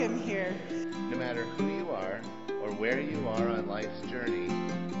matter who you are or where you are on life's journey,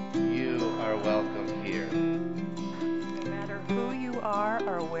 you are welcome here. No matter who you are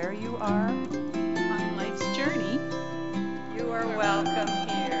or where you are on life's journey, you are welcome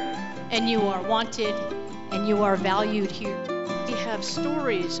here. And you are wanted and you are valued here. We have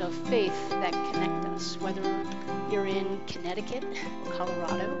stories of faith that connect us, whether you're in Connecticut,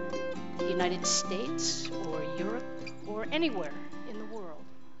 Colorado, the United States, or Europe, or anywhere in the world.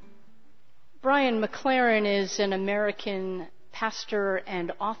 Brian McLaren is an American pastor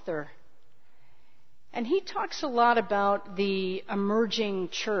and author. And he talks a lot about the emerging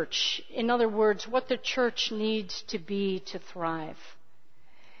church. In other words, what the church needs to be to thrive.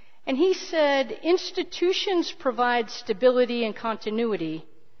 And he said, institutions provide stability and continuity.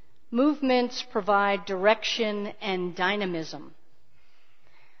 Movements provide direction and dynamism.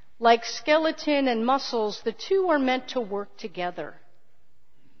 Like skeleton and muscles, the two are meant to work together.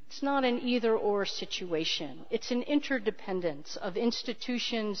 It's not an either-or situation. It's an interdependence of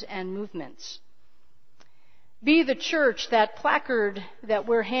institutions and movements. Be the Church, that placard that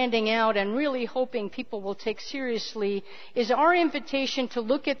we're handing out and really hoping people will take seriously, is our invitation to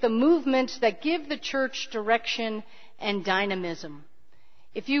look at the movements that give the church direction and dynamism.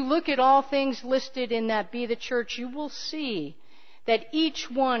 If you look at all things listed in that Be the Church, you will see that each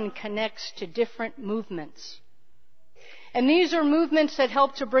one connects to different movements. And these are movements that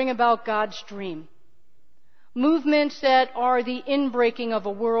help to bring about God's dream. Movements that are the inbreaking of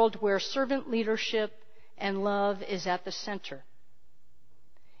a world where servant leadership and love is at the center.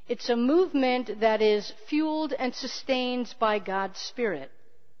 It's a movement that is fueled and sustained by God's Spirit.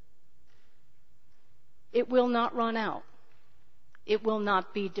 It will not run out. It will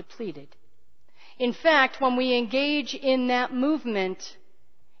not be depleted. In fact, when we engage in that movement,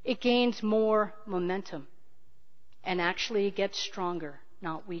 it gains more momentum and actually gets stronger,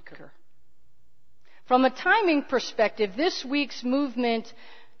 not weaker. From a timing perspective, this week's movement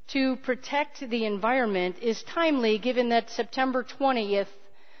to protect the environment is timely, given that September 20th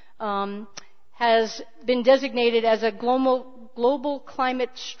has been designated as a global climate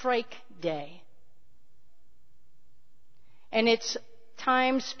strike day. And it's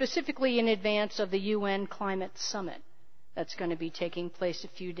timed specifically in advance of the UN Climate Summit that's going to be taking place a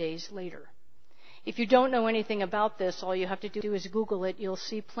few days later. If you don't know anything about this, all you have to do is Google it. You'll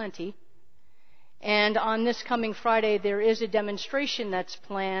see plenty. And on this coming Friday, there is a demonstration that's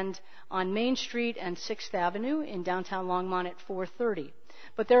planned on Main Street and 6th Avenue in downtown Longmont at 4:30.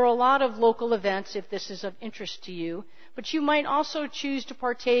 But there are a lot of local events if this is of interest to you. But you might also choose to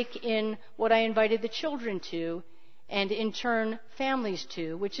partake in what I invited the children to, and in turn families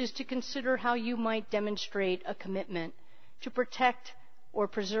to, which is to consider how you might demonstrate a commitment to protect or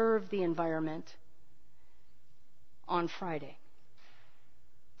preserve the environment on Friday.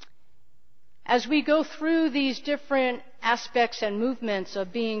 As we go through these different aspects and movements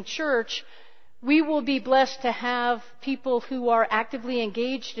of being church, we will be blessed to have people who are actively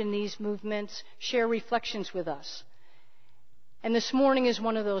engaged in these movements share reflections with us. And this morning is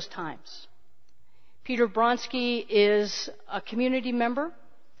one of those times. Peter Bronski is a community member,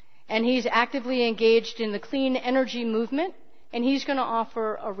 and he's actively engaged in the clean energy movement, and he's going to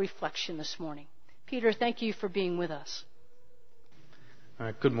offer a reflection this morning. Peter, thank you for being with us.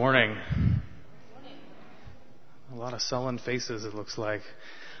 Good morning. A lot of sullen faces, it looks like.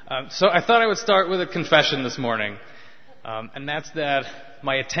 So I thought I would start with a confession this morning, and that's that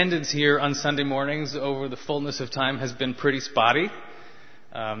my attendance here on Sunday mornings over the fullness of time has been pretty spotty.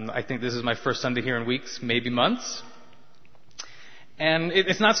 I think this is my first Sunday here in weeks, maybe months. And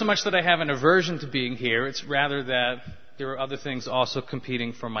it's not so much that I have an aversion to being here, it's rather that there are other things also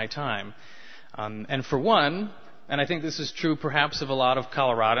competing for my time. And for one, and I think this is true perhaps of a lot of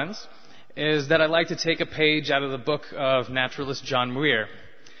Coloradans, is that I like to take a page out of the book of naturalist John Muir.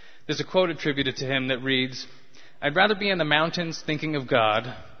 There's a quote attributed to him that reads, "I'd rather be in the mountains thinking of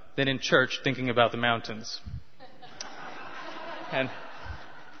God than in church thinking about the mountains." And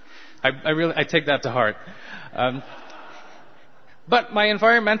I take that to heart. But my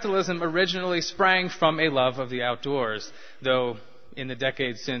environmentalism originally sprang from a love of the outdoors, though in the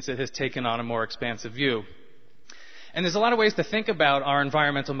decades since it has taken on a more expansive view. And there's a lot of ways to think about our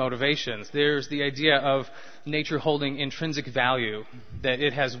environmental motivations. There's the idea of nature holding intrinsic value, that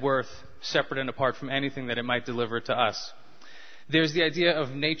it has worth separate and apart from anything that it might deliver to us. There's the idea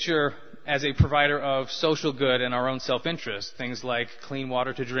of nature as a provider of social good and our own self-interest, things like clean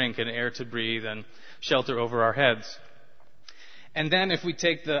water to drink and air to breathe and shelter over our heads. And then if we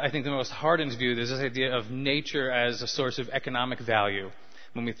take I think the most hardened view, there's this idea of nature as a source of economic value,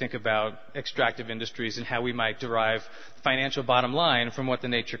 when we think about extractive industries and how we might derive financial bottom line from what the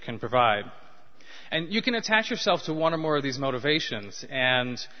nature can provide. And you can attach yourself to one or more of these motivations,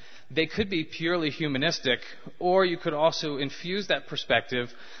 and they could be purely humanistic, or you could also infuse that perspective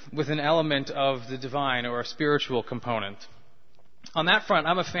with an element of the divine or a spiritual component. On that front,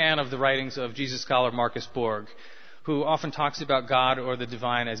 I'm a fan of the writings of Jesus scholar Marcus Borg, who often talks about God or the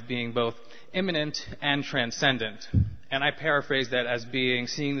divine as being both immanent and transcendent. And I paraphrase that as being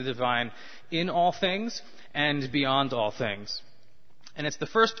seeing the divine in all things and beyond all things. And it's the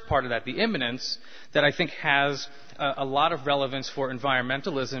first part of that, the immanence, that I think has a lot of relevance for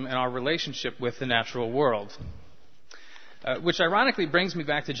environmentalism and our relationship with the natural world. Which ironically brings me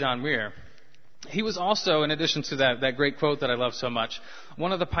back to John Muir. He was also, in addition to that great quote that I love so much,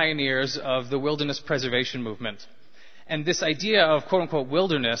 one of the pioneers of the wilderness preservation movement. And this idea of quote-unquote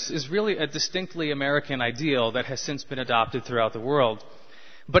wilderness is really a distinctly American ideal that has since been adopted throughout the world.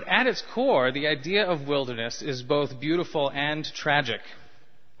 But at its core, the idea of wilderness is both beautiful and tragic.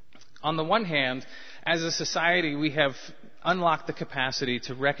 On the one hand, as a society, we have unlocked the capacity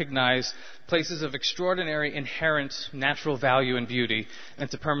to recognize places of extraordinary inherent natural value and beauty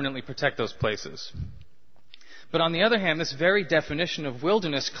and to permanently protect those places. But on the other hand, this very definition of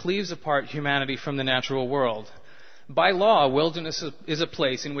wilderness cleaves apart humanity from the natural world. By law, wilderness is a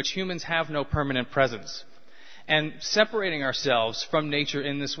place in which humans have no permanent presence. And separating ourselves from nature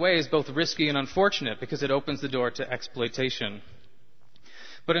in this way is both risky and unfortunate because it opens the door to exploitation.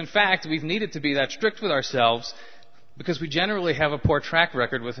 But in fact, we've needed to be that strict with ourselves because we generally have a poor track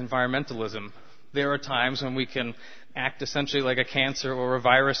record with environmentalism. There are times when we can act essentially like a cancer or a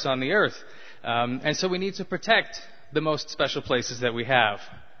virus on the earth. And so we need to protect the most special places that we have.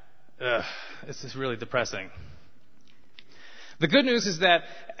 This is really depressing. The good news is that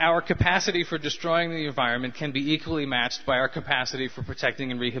our capacity for destroying the environment can be equally matched by our capacity for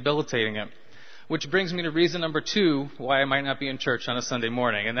protecting and rehabilitating it. Which brings me to reason number 2 why I might not be in church on a Sunday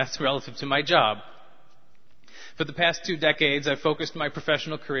morning, and that's relative to my job. For the past 2 decades, I've focused my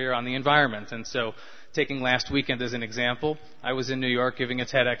professional career on the environment, and so taking last weekend as an example, I was in New York giving a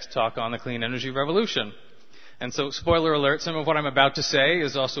TEDx talk on the clean energy revolution. And so, spoiler alert, some of what I'm about to say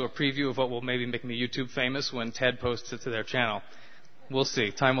is also a preview of what will maybe make me YouTube famous when TED posts it to their channel. We'll see.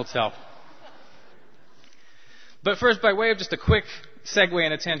 Time will tell. But first, by way of just a quick segue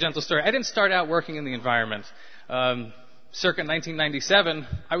and a tangential story, I didn't start out working in the environment. Circa 1997,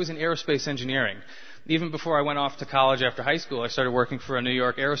 I was in aerospace engineering. Even before I went off to college after high school, I started working for a New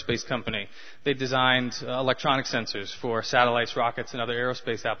York aerospace company. They designed electronic sensors for satellites, rockets, and other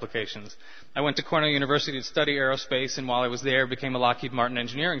aerospace applications. I went to Cornell University to study aerospace, and while I was there, became a Lockheed Martin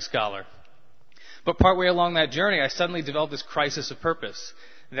engineering scholar. But partway along that journey, I suddenly developed this crisis of purpose,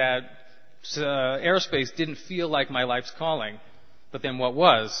 that aerospace didn't feel like my life's calling. But then what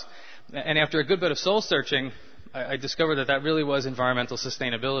was? And after a good bit of soul searching, I discovered that really was environmental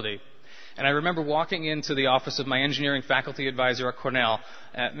sustainability. And I remember walking into the office of my engineering faculty advisor at Cornell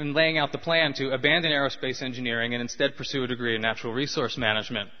and laying out the plan to abandon aerospace engineering and instead pursue a degree in natural resource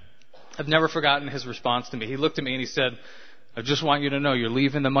management. I've never forgotten his response to me. He looked at me and he said, "I just want you to know you're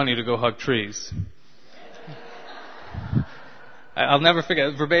leaving the money to go hug trees." I'll never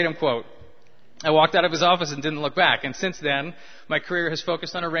forget, verbatim quote. I walked out of his office and didn't look back. And since then, my career has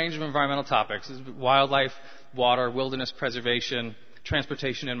focused on a range of environmental topics: wildlife, water, wilderness preservation,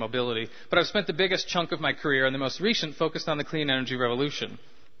 transportation, and mobility. But I've spent the biggest chunk of my career, and the most recent, focused on the clean energy revolution.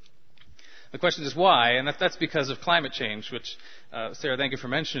 The question is why, and that's because of climate change, which, Sarah, thank you for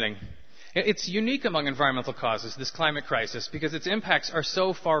mentioning. It's unique among environmental causes, this climate crisis, because its impacts are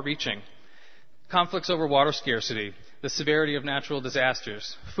so far-reaching. Conflicts over water scarcity, the severity of natural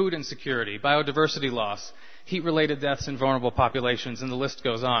disasters, food insecurity, biodiversity loss, heat-related deaths in vulnerable populations, and the list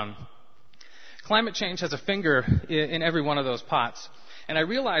goes on. Climate change has a finger in every one of those pots. And I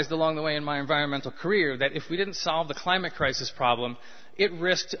realized along the way in my environmental career that if we didn't solve the climate crisis problem, it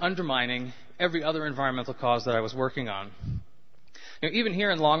risked undermining every other environmental cause that I was working on. You know, even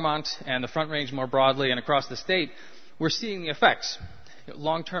here in Longmont and the Front Range more broadly and across the state, we're seeing the effects.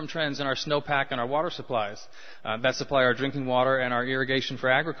 Long-term trends in our snowpack and our water supplies that supply our drinking water and our irrigation for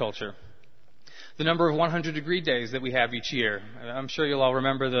agriculture. The number of 100-degree days that we have each year. I'm sure you'll all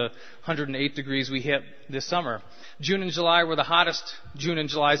remember the 108 degrees we hit this summer. June and July were the hottest June and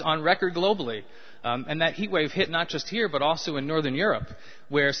Julys on record globally. And that heat wave hit not just here, but also in Northern Europe,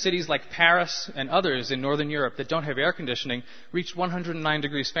 where cities like Paris and others in Northern Europe that don't have air conditioning reached 109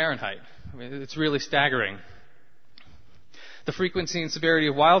 degrees Fahrenheit. I mean, it's really staggering. The frequency and severity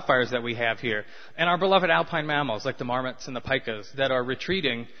of wildfires that we have here, and our beloved alpine mammals like the marmots and the pikas that are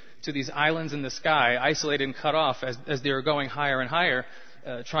retreating to these islands in the sky, isolated and cut off as they are going higher and higher,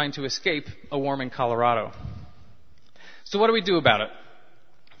 trying to escape a warming Colorado. So what do we do about it?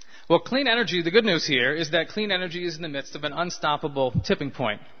 Well, clean energy, the good news here is that clean energy is in the midst of an unstoppable tipping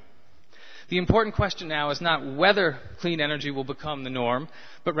point. The important question now is not whether clean energy will become the norm,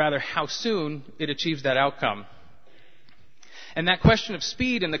 but rather how soon it achieves that outcome. And that question of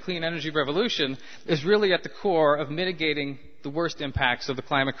speed in the clean energy revolution is really at the core of mitigating the worst impacts of the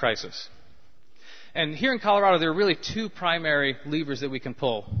climate crisis. And here in Colorado, there are really two primary levers that we can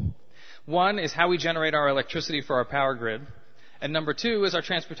pull. One is how we generate our electricity for our power grid, and number two is our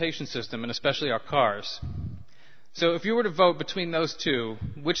transportation system, and especially our cars. So if you were to vote between those two,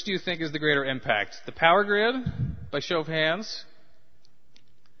 which do you think is the greater impact? The power grid, by show of hands,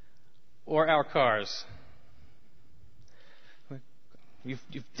 or our cars?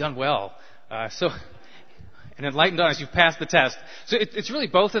 You've done well. An enlightened audience, you've passed the test. So it's really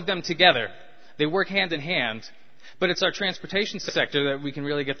both of them together. They work hand in hand, but it's our transportation sector that we can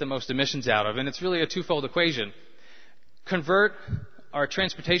really get the most emissions out of, and it's really a twofold equation. Convert our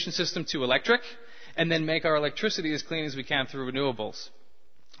transportation system to electric, and then make our electricity as clean as we can through renewables.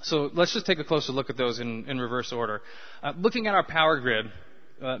 So let's just take a closer look at those in reverse order. Looking at our power grid,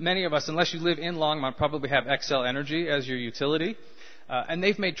 many of us, unless you live in Longmont, probably have Xcel Energy as your utility. And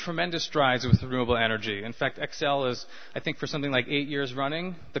they've made tremendous strides with renewable energy. In fact, Xcel is, I think for something like 8 years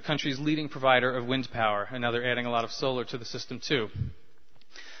running, the country's leading provider of wind power. And now they're adding a lot of solar to the system too.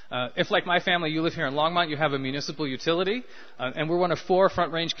 If, like my family, you live here in Longmont, you have a municipal utility, and we're one of 4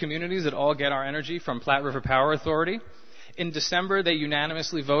 Front Range communities that all get our energy from Platte River Power Authority. In December, they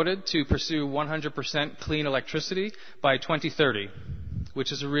unanimously voted to pursue 100% clean electricity by 2030,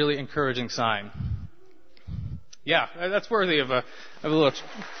 which is a really encouraging sign. Yeah, that's worthy of a little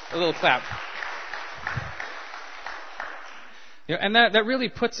clap. You know, and that really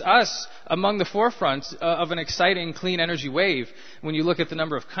puts us among the forefront of an exciting clean energy wave. When you look at the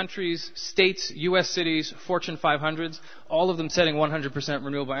number of countries, states, U.S. cities, Fortune 500s, all of them setting 100%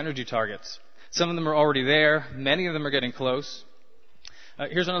 renewable energy targets. Some of them are already there. Many of them are getting close.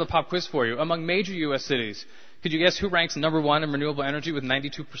 Here's another pop quiz for you. Among major U.S. cities, could you guess who ranks number 1 in renewable energy with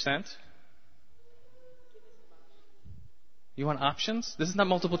 92%? You want options? This is not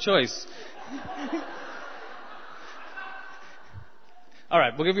multiple choice. All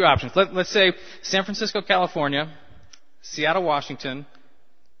right, we'll give you options. Let's say San Francisco, California, Seattle, Washington,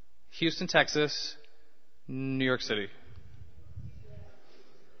 Houston, Texas, New York City.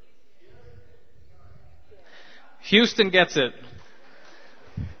 Houston gets it.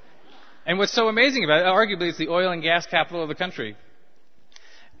 And what's so amazing about it, arguably it's the oil and gas capital of the country.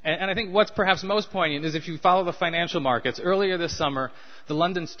 And I think what's perhaps most poignant is if you follow the financial markets. Earlier this summer, the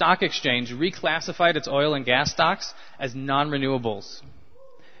London Stock Exchange reclassified its oil and gas stocks as non-renewables.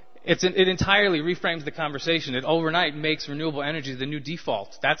 It entirely reframes the conversation. It overnight makes renewable energy the new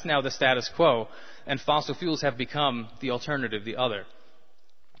default. That's now the status quo, and fossil fuels have become the alternative, the other.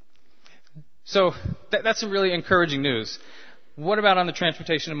 So that's some really encouraging news. What about on the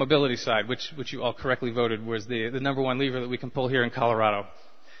transportation and mobility side, which you all correctly voted was the number 1 lever that we can pull here in Colorado?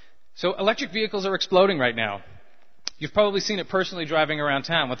 So electric vehicles are exploding right now. You've probably seen it personally driving around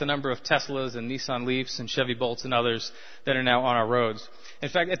town with the number of Teslas and Nissan Leafs and Chevy Bolts and others that are now on our roads. In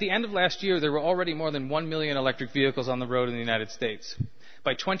fact, at the end of last year, there were already more than 1 million electric vehicles on the road in the United States.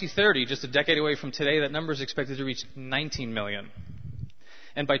 By 2030, just a decade away from today, that number is expected to reach 19 million.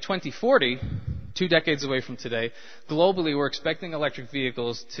 And by 2040, 2 decades away from today, globally we're expecting electric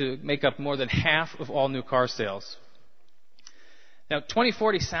vehicles to make up more than half of all new car sales. Now,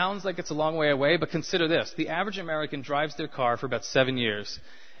 2040 sounds like it's a long way away, but consider this. The average American drives their car for about 7 years,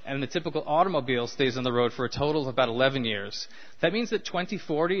 and the typical automobile stays on the road for a total of about 11 years. That means that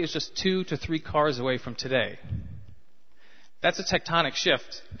 2040 is just 2 to 3 cars away from today. That's a tectonic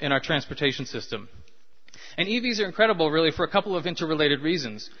shift in our transportation system. And EVs are incredible, really, for a couple of interrelated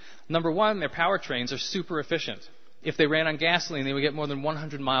reasons. Number 1, their powertrains are super efficient. If they ran on gasoline, they would get more than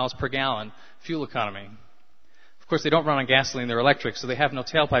 100 miles per gallon fuel economy. Of course, they don't run on gasoline, they're electric, so they have no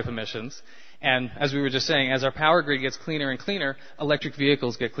tailpipe emissions. And as we were just saying, as our power grid gets cleaner and cleaner, electric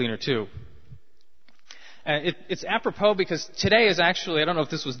vehicles get cleaner too. It's apropos because today is actually, I don't know if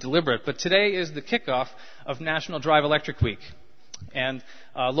this was deliberate, but today is the kickoff of National Drive Electric Week. And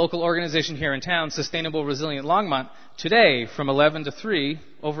a local organization here in town, Sustainable Resilient Longmont, today from 11 to 3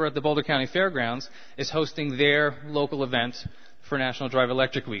 over at the Boulder County Fairgrounds is hosting their local event for National Drive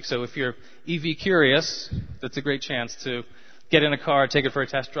Electric Week. So if you're EV curious, that's a great chance to get in a car, take it for a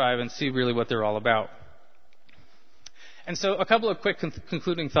test drive, and see really what they're all about. And so a couple of quick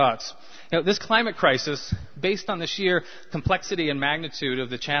concluding thoughts. This climate crisis, based on the sheer complexity and magnitude of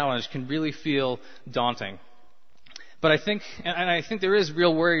the challenge, can really feel daunting. But I think there is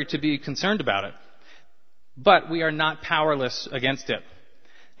real worry to be concerned about it. But we are not powerless against it.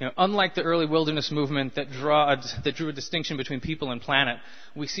 Unlike the early wilderness movement that drew a distinction between people and planet,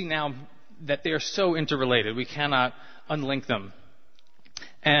 we see now that they are so interrelated. We cannot unlink them.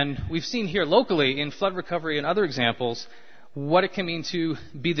 And we've seen here locally in flood recovery and other examples what it can mean to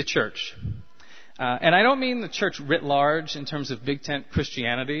be the church. And I don't mean the church writ large in terms of big tent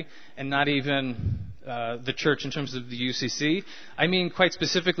Christianity, and not even the church in terms of the UCC. I mean quite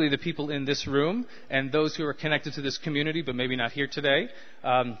specifically the people in this room and those who are connected to this community but maybe not here today.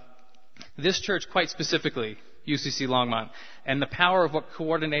 This church quite specifically, UCC Longmont, and the power of what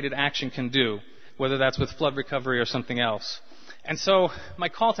coordinated action can do, whether that's with flood recovery or something else. And so my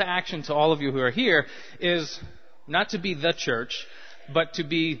call to action to all of you who are here is not to be the church, but to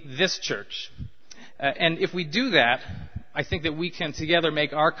be this church. And if we do that, I think that we can together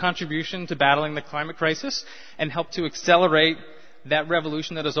make our contribution to battling the climate crisis and help to accelerate that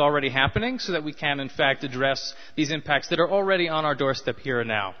revolution that is already happening so that we can, in fact, address these impacts that are already on our doorstep here and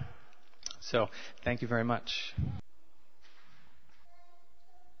now. So, thank you very much.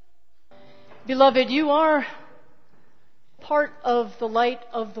 Beloved, you are part of the light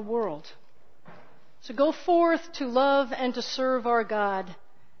of the world. So go forth to love and to serve our God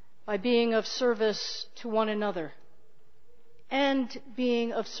by being of service to one another and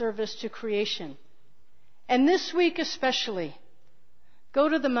being of service to creation. And this week especially, go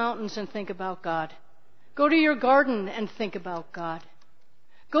to the mountains and think about God. Go to your garden and think about God.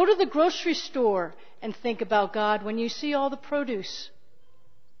 Go to the grocery store and think about God when you see all the produce.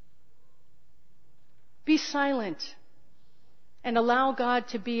 Be silent and allow God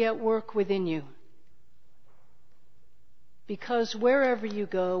to be at work within you. Because wherever you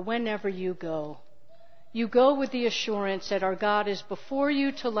go, whenever you go with the assurance that our God is before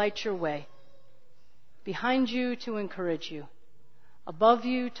you to light your way, behind you to encourage you, above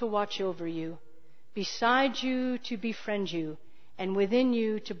you to watch over you, beside you to befriend you, and within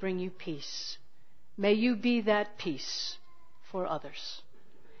you to bring you peace. May you be that peace for others.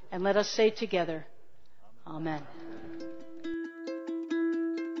 And let us say together, Amen.